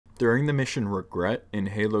During the mission Regret in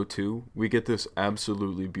Halo 2, we get this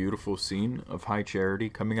absolutely beautiful scene of High Charity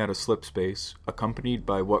coming out of slip space, accompanied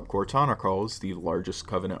by what Cortana calls the largest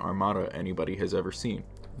Covenant armada anybody has ever seen.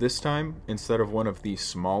 This time, instead of one of the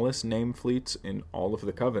smallest named fleets in all of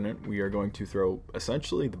the Covenant, we are going to throw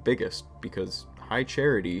essentially the biggest, because High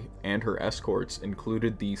Charity and her escorts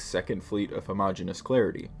included the second fleet of Homogeneous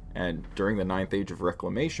Clarity. And during the 9th Age of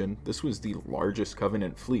Reclamation, this was the largest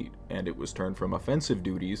Covenant fleet, and it was turned from offensive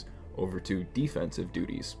duties over to defensive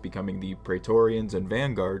duties, becoming the Praetorians and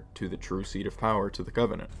Vanguard to the true seat of power to the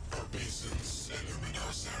Covenant.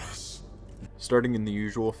 Starting in the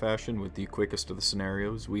usual fashion with the quickest of the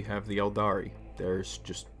scenarios, we have the Eldari. There's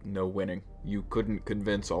just no winning. You couldn't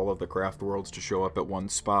convince all of the craft worlds to show up at one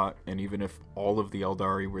spot, and even if all of the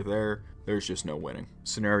Eldari were there, there's just no winning.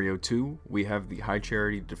 Scenario 2, we have the High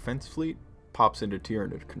Charity Defense Fleet pops into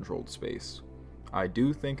Tyranid-controlled space. I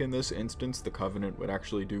do think in this instance the Covenant would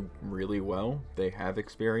actually do really well. They have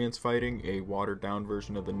experience fighting a watered-down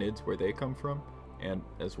version of the Nids where they come from, and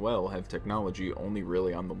as well have technology only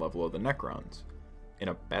really on the level of the Necrons. In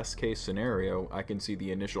a best-case scenario, I can see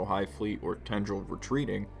the initial High Fleet or Tendril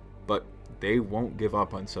retreating, but they won't give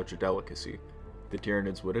up on such a delicacy. The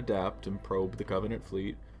Tyranids would adapt and probe the Covenant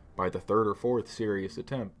fleet. By the 3rd or 4th serious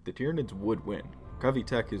attempt, the Tyranids would win. Covi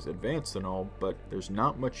tech is advanced and all, but there's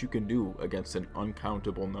not much you can do against an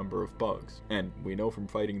uncountable number of bugs. And we know from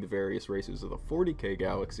fighting the various races of the 40k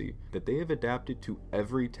galaxy that they have adapted to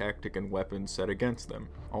every tactic and weapon set against them.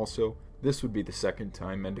 Also, this would be the second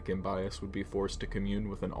time Mendicant Bias would be forced to commune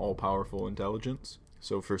with an all-powerful intelligence.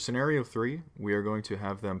 So for Scenario 3, we are going to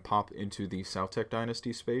have them pop into the Sautek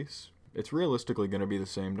Dynasty space. It's realistically going to be the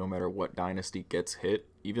same no matter what dynasty gets hit.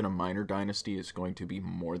 Even a minor dynasty is going to be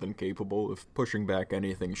more than capable of pushing back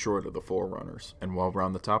anything short of the Forerunners. And while we're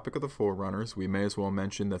on the topic of the Forerunners, we may as well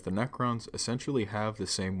mention that the Necrons essentially have the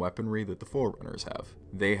same weaponry that the Forerunners have.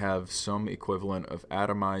 They have some equivalent of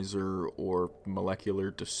atomizer or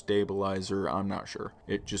molecular destabilizer, I'm not sure.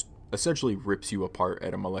 It just essentially rips you apart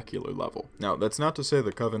at a molecular level. Now, that's not to say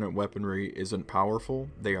the Covenant weaponry isn't powerful.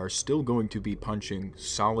 They are still going to be punching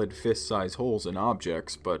solid fist-size holes in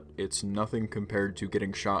objects, but it's nothing compared to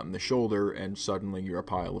getting shot in the shoulder and suddenly you're a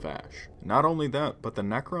pile of ash. Not only that, but the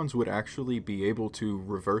Necrons would actually be able to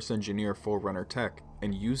reverse engineer Forerunner tech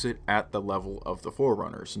and use it at the level of the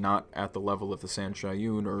Forerunners, not at the level of the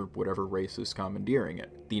Sanshayun or whatever race is commandeering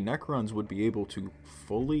it. The Necrons would be able to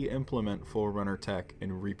fully implement Forerunner tech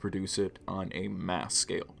and reproduce it on a mass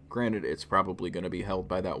scale. Granted, it's probably going to be held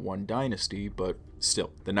by that one dynasty, but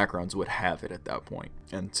still, the Necrons would have it at that point.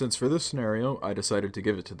 And since for this scenario, I decided to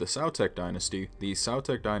give it to the Sautek dynasty, the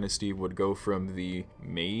Sautek dynasty would go from the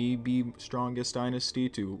maybe strongest dynasty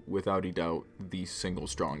to, without a doubt, the single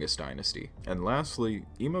strongest dynasty. And lastly,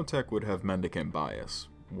 Emotech would have Mendicant Bias.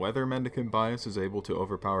 Whether Mendicant Bias is able to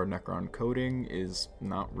overpower Necron coding is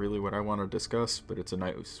not really what I want to discuss, but it's a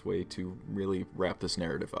nice way to really wrap this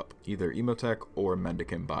narrative up. Either Emotech or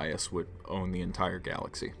Mendicant Bias would own the entire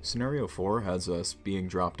galaxy. Scenario 4 has us being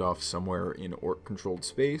dropped off somewhere in Orc-controlled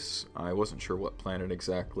space. I wasn't sure what planet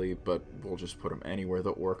exactly, but we'll just put them anywhere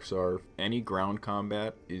the Orcs are. Any ground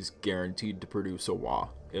combat is guaranteed to produce a Wa.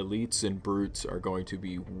 Elites and Brutes are going to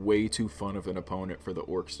be way too fun of an opponent for the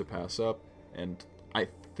Orcs to pass up, and I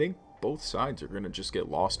think both sides are going to just get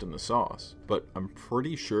lost in the sauce. But I'm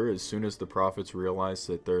pretty sure as soon as the Prophets realize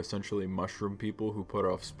that they're essentially mushroom people who put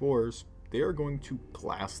off spores, they are going to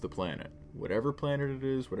glass the planet. Whatever planet it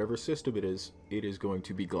is, whatever system it is going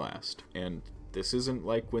to be glassed. And this isn't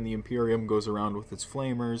like when the Imperium goes around with its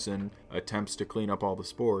flamers and attempts to clean up all the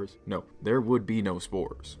spores. No, there would be no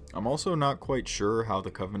spores. I'm also not quite sure how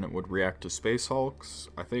the Covenant would react to Space Hulks.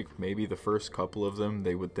 I think maybe the first couple of them,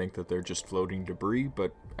 they would think that they're just floating debris,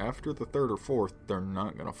 but after the 3rd or 4th, they're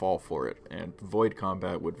not going to fall for it, and void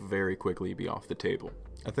combat would very quickly be off the table.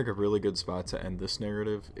 I think a really good spot to end this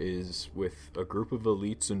narrative is with a group of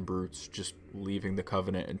elites and brutes just leaving the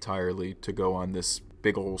Covenant entirely to go on this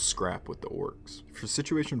big ol' scrap with the Orcs. For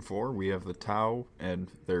Situation 4, we have the Tau,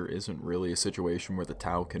 and there isn't really a situation where the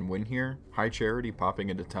Tau can win here. High Charity popping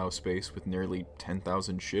into Tau space with nearly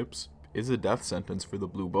 10,000 ships is a death sentence for the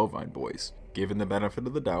Blue Bovine boys. Given the benefit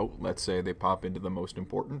of the doubt, let's say they pop into the most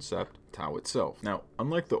important sept, Tau itself. Now,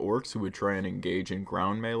 unlike the Orcs who would try and engage in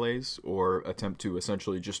ground melees, or attempt to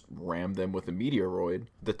essentially just ram them with a meteoroid,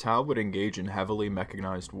 the Tau would engage in heavily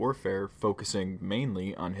mechanized warfare, focusing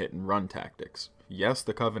mainly on hit-and-run tactics. Yes,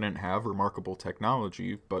 the Covenant have remarkable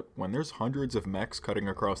technology, but when there's hundreds of mechs cutting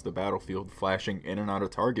across the battlefield flashing in and out of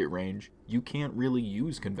target range, you can't really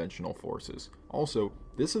use conventional forces. Also,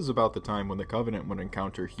 this is about the time when the Covenant would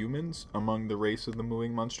encounter humans among the race of the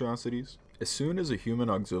moving monstrosities. As soon as a human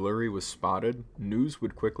auxiliary was spotted, news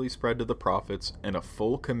would quickly spread to the prophets, and a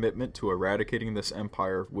full commitment to eradicating this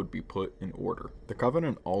empire would be put in order. The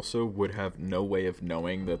Covenant also would have no way of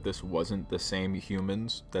knowing that this wasn't the same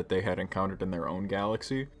humans that they had encountered in their own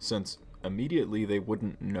galaxy, since immediately they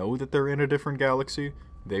wouldn't know that they're in a different galaxy.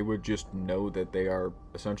 They would just know that they are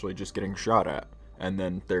essentially just getting shot at, and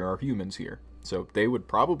then there are humans here. So they would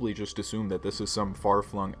probably just assume that this is some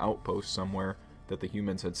far-flung outpost somewhere that the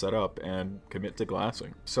humans had set up and commit to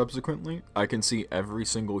glassing. Subsequently, I can see every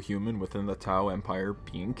single human within the Tau Empire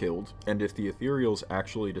being killed, and if the Ethereals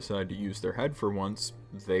actually decide to use their head for once,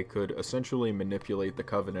 they could essentially manipulate the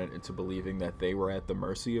Covenant into believing that they were at the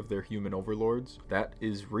mercy of their human overlords. That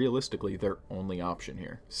is realistically their only option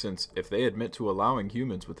here, since if they admit to allowing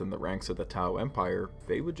humans within the ranks of the Tau Empire,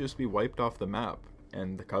 they would just be wiped off the map,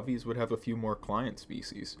 and the Coveys would have a few more client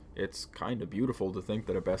species. It's kind of beautiful to think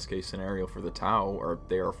that a best case scenario for the Tau are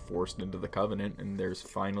they are forced into the Covenant and there's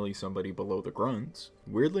finally somebody below the Grunts.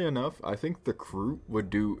 Weirdly enough, I think the Kroot would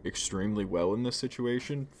do extremely well in this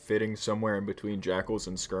situation, fitting somewhere in between Jackals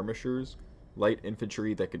and Skirmishers. Light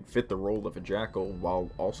infantry that could fit the role of a Jackal while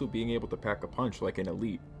also being able to pack a punch like an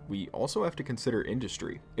elite. We also have to consider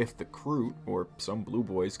industry. If the Kroot, or some Blue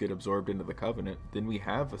Boys, get absorbed into the Covenant, then we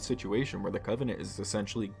have a situation where the Covenant is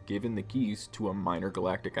essentially given the keys to a minor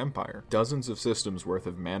galactic empire. Dozens of systems worth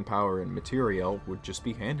of manpower and materiel would just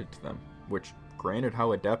be handed to them, which, granted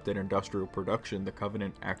how adept at industrial production the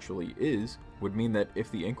Covenant actually is, would mean that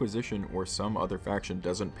if the Inquisition or some other faction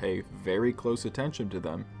doesn't pay very close attention to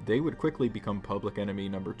them, they would quickly become public enemy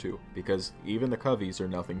number 2, because even the Coveys are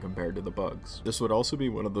nothing compared to the Bugs. This would also be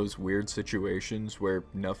one of those weird situations where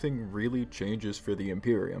nothing really changes for the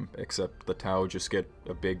Imperium, except the Tau just get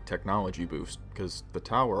a big technology boost, because the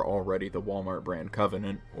Tau are already the Walmart brand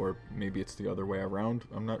Covenant, or maybe it's the other way around,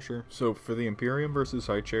 I'm not sure. So for the Imperium versus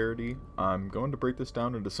High Charity, I'm going to break this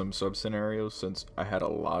down into some sub-scenarios since I had a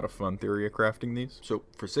lot of fun theory crafting these. So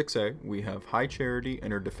for 6A, we have High Charity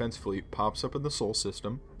and her defense fleet pops up in the Sol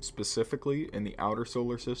system, specifically in the outer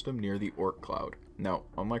solar system near the Oort cloud. Now,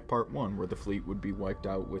 unlike Part 1, where the fleet would be wiped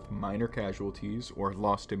out with minor casualties or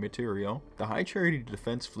lost in material, the High Charity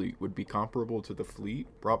defense fleet would be comparable to the fleet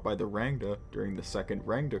brought by the Rangda during the Second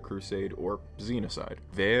Rangda Crusade or Xenocide.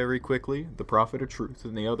 Very quickly, the Prophet of Truth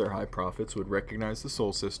and the other High Prophets would recognize the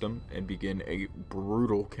Sol system and begin a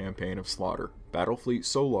brutal campaign of slaughter. Battlefleet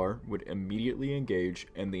Solar would immediately engage,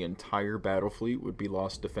 and the entire battle fleet would be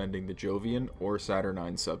lost defending the Jovian or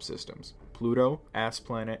Saturnine subsystems. Pluto, Ass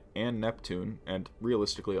Planet, and Neptune, and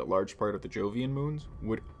realistically a large part of the Jovian moons,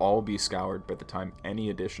 would all be scoured by the time any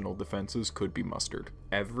additional defenses could be mustered.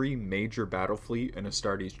 Every major battle fleet in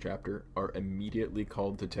Astartes chapter are immediately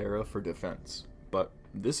called to Terra for defense. But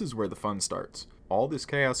this is where the fun starts. All this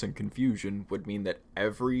chaos and confusion would mean that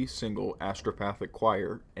every single astropathic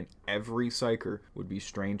choir and every psyker would be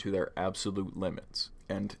strained to their absolute limits.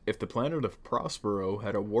 And if the planet of Prospero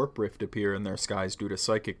had a warp rift appear in their skies due to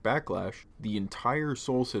psychic backlash, the entire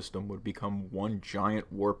Sol system would become one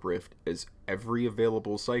giant warp rift as every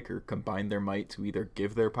available psyker combined their might to either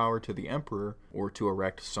give their power to the Emperor or to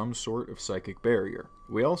erect some sort of psychic barrier.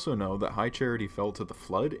 We also know that High Charity fell to the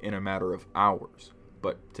Flood in a matter of hours,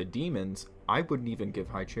 but to demons, I wouldn't even give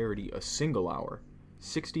High Charity a single hour.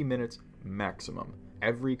 60 minutes maximum.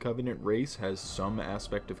 Every Covenant race has some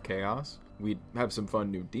aspect of chaos. We'd have some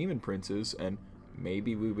fun new demon princes, and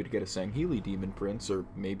maybe we would get a Sangheili demon prince, or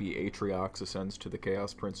maybe Atriox ascends to the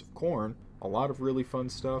Chaos Prince of Khorne. A lot of really fun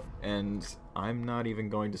stuff, and I'm not even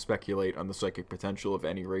going to speculate on the psychic potential of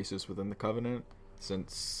any races within the Covenant,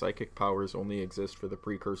 since psychic powers only exist for the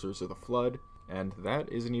precursors of the Flood, and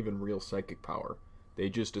that isn't even real psychic power. They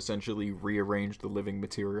just essentially rearranged the living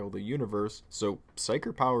material of the universe, so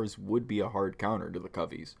psyker powers would be a hard counter to the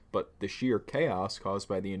Coveys. But the sheer chaos caused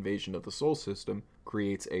by the invasion of the Sol system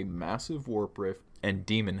creates a massive warp rift and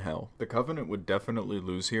demon hell. The Covenant would definitely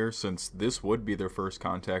lose here, since this would be their first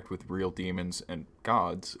contact with real demons and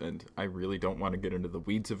gods, and I really don't want to get into the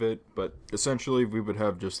weeds of it, but essentially we would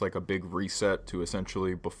have just like a big reset to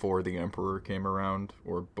essentially before the Emperor came around,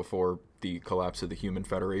 or before the collapse of the Human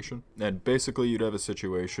Federation. And basically you'd have a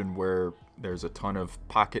situation where there's a ton of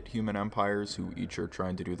pocket human empires who each are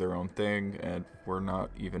trying to do their own thing, and we're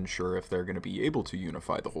not even sure if they're going to be able to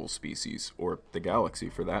unify the whole species, or the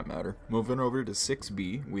galaxy for that matter. Moving over to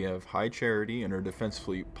 6B, we have High Charity and her defense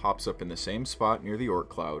fleet pops up in the same spot near the Oort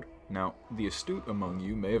cloud. Now, the astute among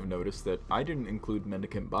you may have noticed that I didn't include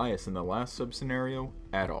Mendicant Bias in the last sub-scenario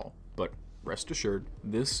at all, but rest assured,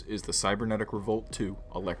 this is the Cybernetic Revolt 2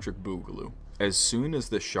 Electric Boogaloo. As soon as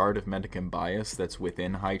the shard of Mendicant bias that's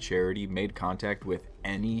within High Charity made contact with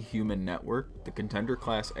any human network, the Contender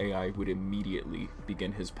class AI would immediately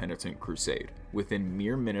begin his penitent crusade. Within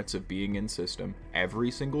mere minutes of being in system,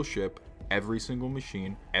 every single ship, every single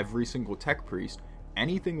machine, every single tech priest,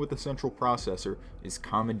 anything with a central processor is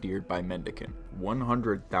commandeered by Mendicant.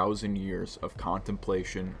 100,000 years of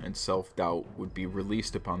contemplation and self-doubt would be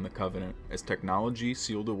released upon the Covenant as technology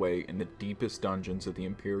sealed away in the deepest dungeons of the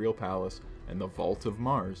Imperial Palace and the Vault of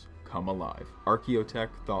Mars come alive. Archaeotech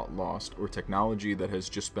thought lost, or technology that has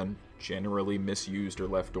just been generally misused or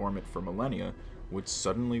left dormant for millennia, would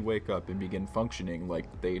suddenly wake up and begin functioning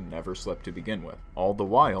like they never slept to begin with. All the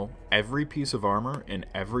while, every piece of armor and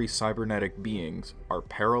every cybernetic beings are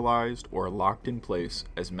paralyzed or locked in place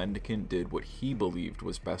as Mendicant did what he believed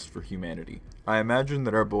was best for humanity. I imagine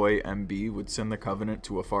that our boy MB would send the Covenant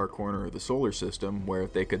to a far corner of the solar system where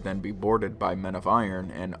they could then be boarded by Men of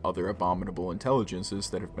Iron and other abominable intelligences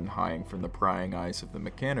that have been hiding from the prying eyes of the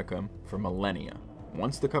Mechanicum for millennia.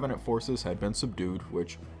 Once the Covenant forces had been subdued,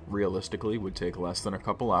 which realistically would take less than a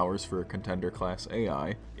couple hours for a Contender class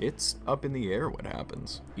AI, it's up in the air what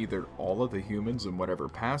happens. Either all of the humans and whatever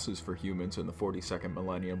passes for humans in the 42nd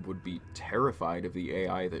millennium would be terrified of the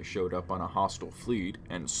AI that showed up on a hostile fleet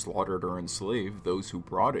and slaughtered or enslaved those who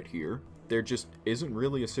brought it here. There just isn't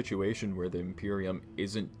really a situation where the Imperium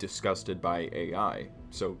isn't disgusted by AI,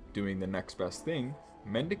 so doing the next best thing,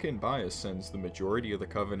 Mendicant bias sends the majority of the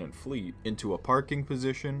Covenant fleet into a parking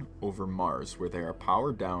position over Mars where they are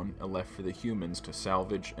powered down and left for the humans to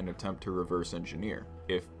salvage and attempt to reverse engineer.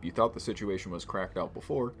 If you thought the situation was cracked out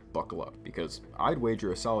before, buckle up, because I'd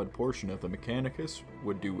wager a solid portion of the Mechanicus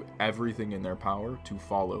would do everything in their power to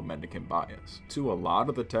follow Mendicant bias. To a lot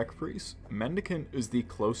of the tech priests, Mendicant is the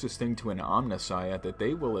closest thing to an Omnissiah that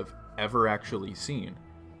they will have ever actually seen.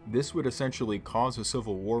 This would essentially cause a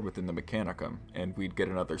civil war within the Mechanicum, and we'd get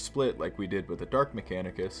another split like we did with the Dark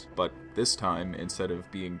Mechanicus, but this time, instead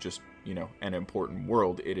of being just, an important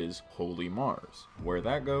world, it is Holy Mars. Where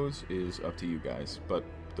that goes is up to you guys, but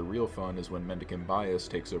the real fun is when Mendicant bias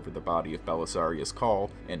takes over the body of Belisarius Cawl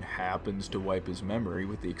and happens to wipe his memory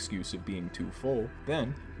with the excuse of being too full.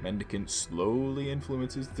 Then, Mendicant slowly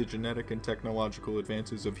influences the genetic and technological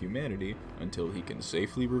advances of humanity until he can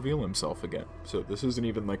safely reveal himself again. So this isn't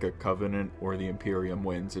even like a Covenant or the Imperium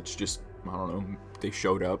wins, it's just, I don't know, they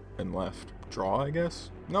showed up and left. Draw, I guess?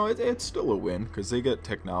 No, it's still a win, because they get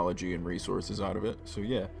technology and resources out of it, so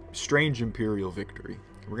yeah. Strange Imperial victory.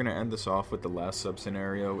 We're going to end this off with the last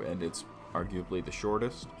sub-scenario, and it's arguably the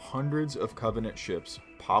shortest. Hundreds of Covenant ships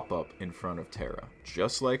pop up in front of Terra,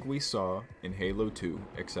 just like we saw in Halo 2,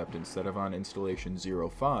 except instead of on Installation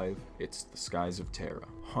 05, it's the skies of Terra.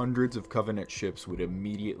 Hundreds of Covenant ships would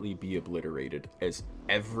immediately be obliterated, as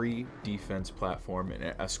every defense platform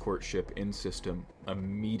and escort ship in system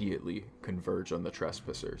immediately converge on the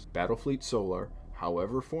Trespassers. Battlefleet Solar,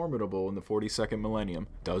 however formidable in the 42nd millennium,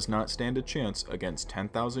 does not stand a chance against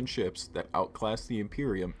 10,000 ships that outclass the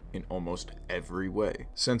Imperium in almost every way.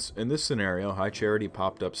 Since in this scenario High Charity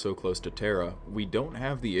popped up so close to Terra, we don't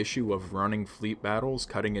have the issue of running fleet battles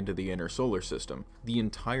cutting into the inner solar system. The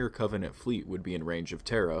entire Covenant fleet would be in range of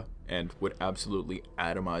Terra and would absolutely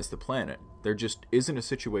atomize the planet. There just isn't a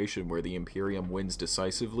situation where the Imperium wins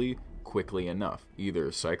decisively quickly enough. Either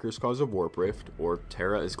Psychers cause a warp rift or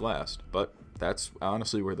Terra is glassed, but that's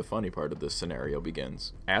honestly where the funny part of this scenario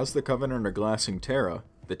begins. As the Covenant are glassing Terra,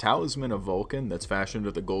 the Talisman of Vulcan that's fashioned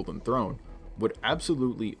of the Golden Throne would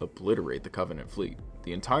absolutely obliterate the Covenant fleet.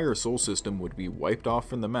 The entire Sol system would be wiped off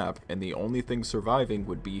from the map, and the only thing surviving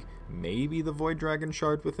would be maybe the Void Dragon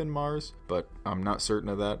shard within Mars, but I'm not certain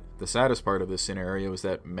of that. The saddest part of this scenario is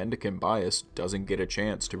that Mendicant bias doesn't get a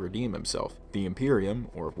chance to redeem himself. The Imperium,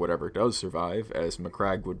 or whatever does survive, as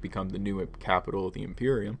Macragge would become the new capital of the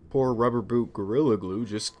Imperium, poor rubber boot Gorilla Glue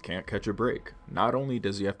just can't catch a break. Not only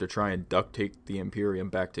does he have to try and duct tape the Imperium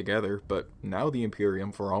back together, but now the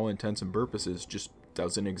Imperium, for all intents and purposes, just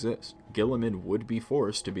doesn't exist. Guilliman would be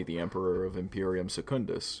forced to be the Emperor of Imperium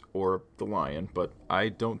Secundus, or the Lion, but I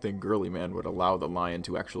don't think Girly Man would allow the Lion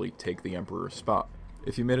to actually take the Emperor's spot.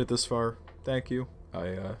 If you made it this far, thank you.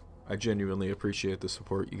 I genuinely appreciate the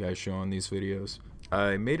support you guys show on these videos.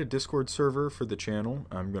 I made a Discord server for the channel.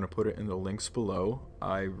 I'm going to put it in the links below.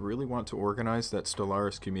 I really want to organize that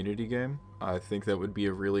Stellaris community game. I think that would be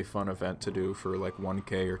a really fun event to do for like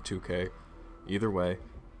 1K or 2K. Either way,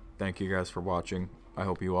 thank you guys for watching. I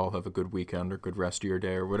hope you all have a good weekend or good rest of your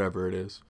day or whatever it is.